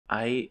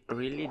I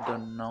really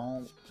don't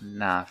know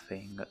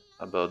nothing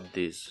about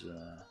this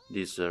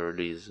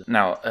release.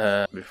 Now,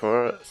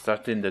 before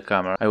starting the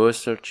camera, I was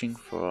searching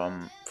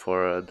from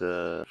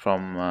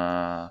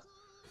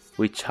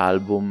which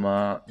album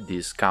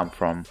this come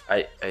from.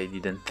 I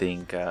didn't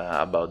think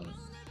about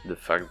the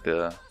fact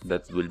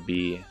that could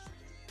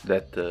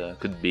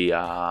be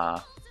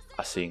a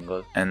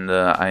single, and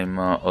I'm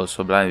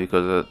also blind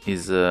because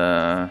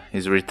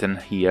it's written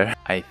here.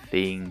 I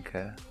think.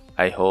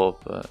 I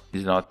hope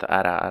it's not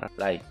Hare Hare.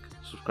 Like,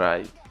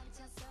 subscribe,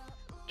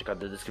 check out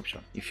the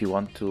description if you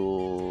want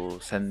to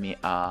send me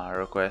a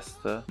request.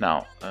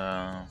 Now,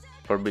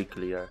 for be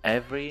clear,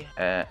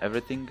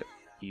 everything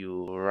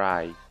you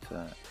write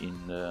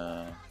in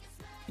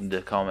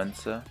the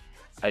comments,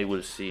 I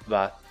will see.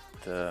 But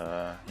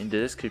in the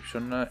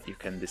description, you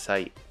can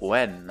decide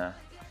when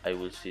I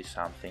will see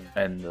something,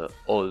 and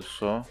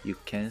also you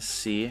can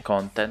see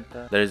content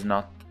that is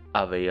not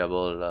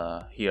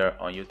available here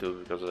on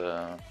YouTube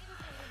because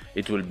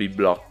it will be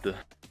blocked.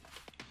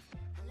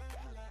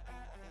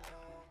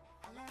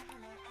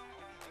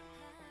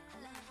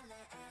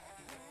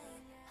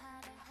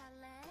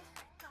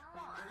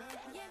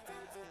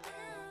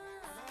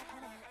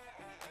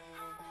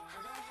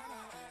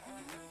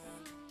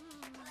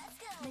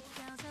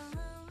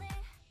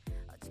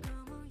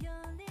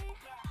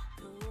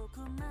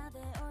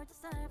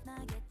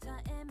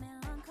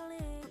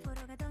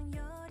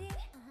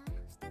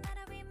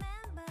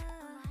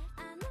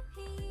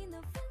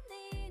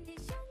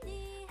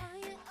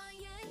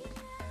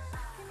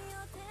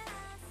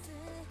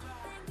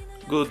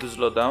 Good,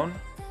 slow down.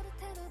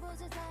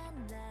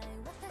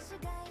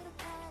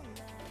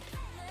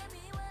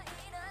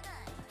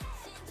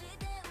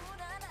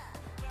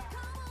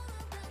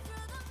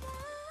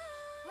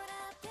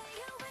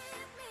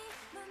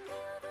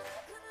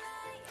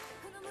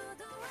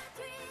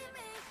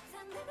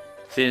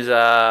 This is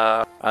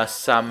a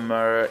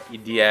summer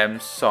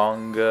EDM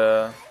song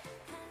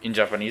in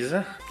Japanese.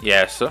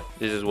 Yes,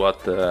 this is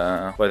what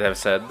I've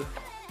said.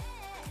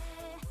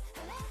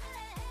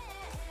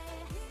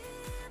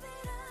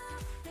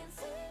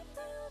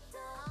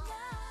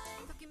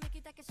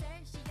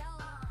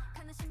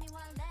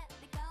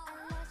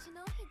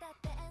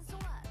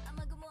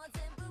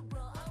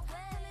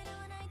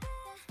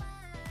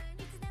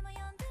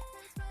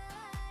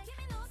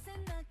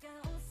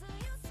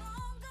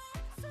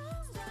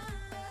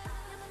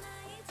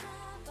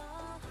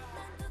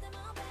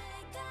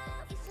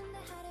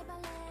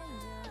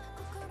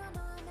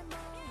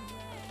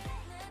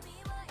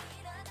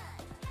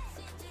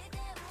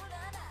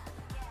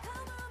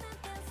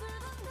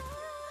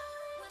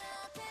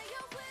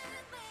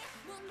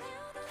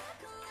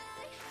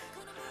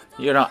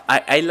 You know,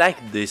 I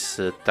like this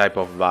type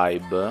of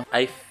vibe.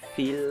 I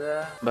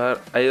feel,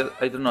 but I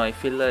don't know. I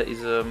feel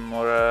is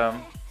more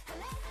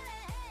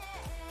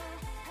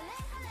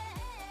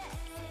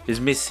is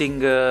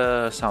missing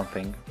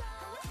something.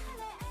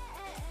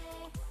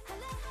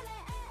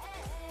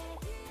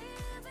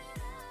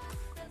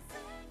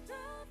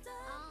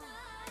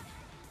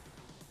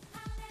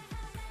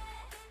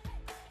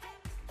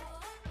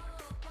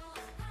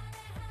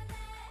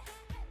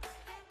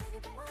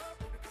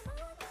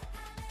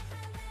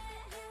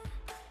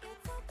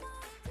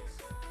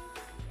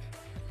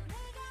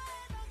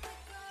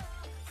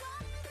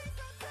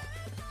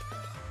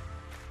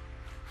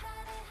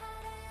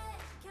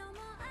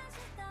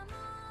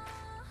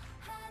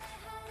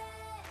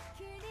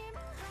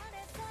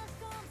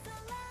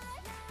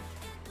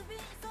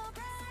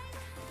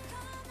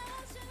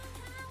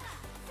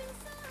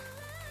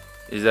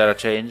 Is there a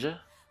change?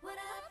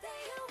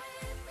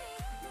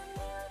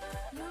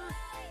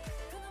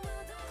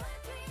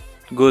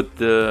 Good,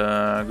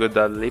 good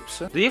ad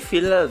lips. Do you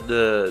feel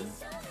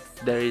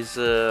there is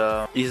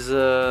a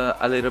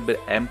little bit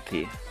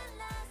empty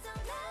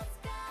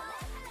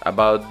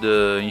about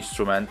the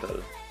instrumental?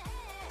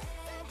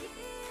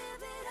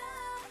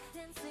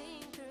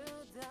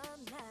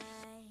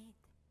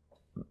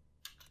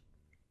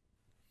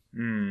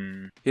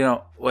 You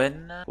know,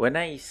 when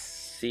I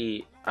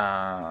see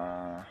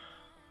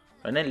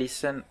when I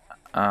listen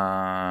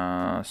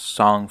a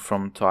song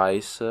from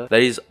Twice, there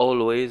is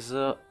always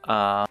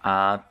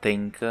a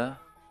thing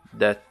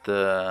that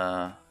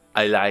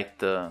I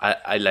liked.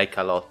 I like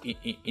a lot.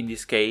 In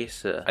this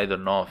case, I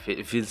don't know if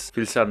it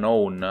feels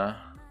unknown, an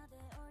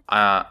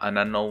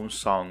unknown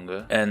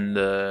song, and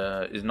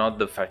it's not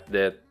the fact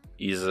that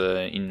is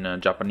in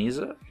Japanese,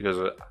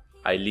 because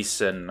I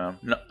listen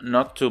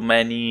not too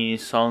many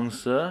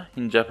songs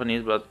in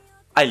Japanese, but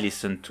I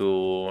listen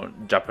to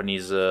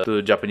Japanese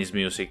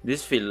music.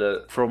 This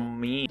feel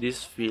from me.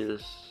 This feel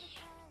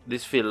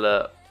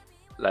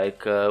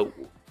like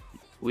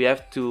we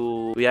have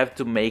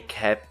to make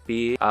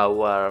happy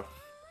our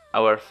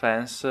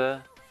fans.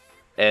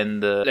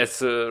 And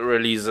let's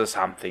release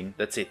something.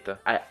 That's it.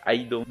 I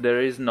don't.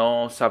 There is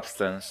no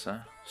substance.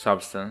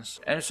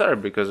 I'm sorry,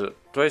 because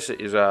Twice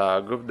is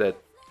a group that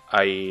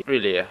I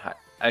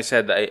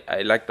said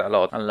I liked a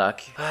lot.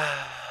 Unlucky.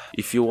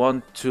 If you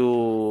want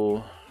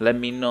to let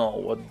me know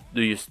what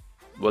do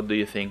what do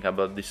you think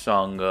about this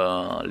song?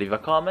 Leave a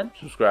comment,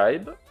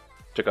 subscribe,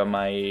 check out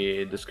my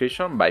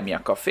description, buy me a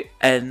coffee,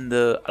 and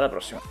alla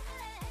prossima.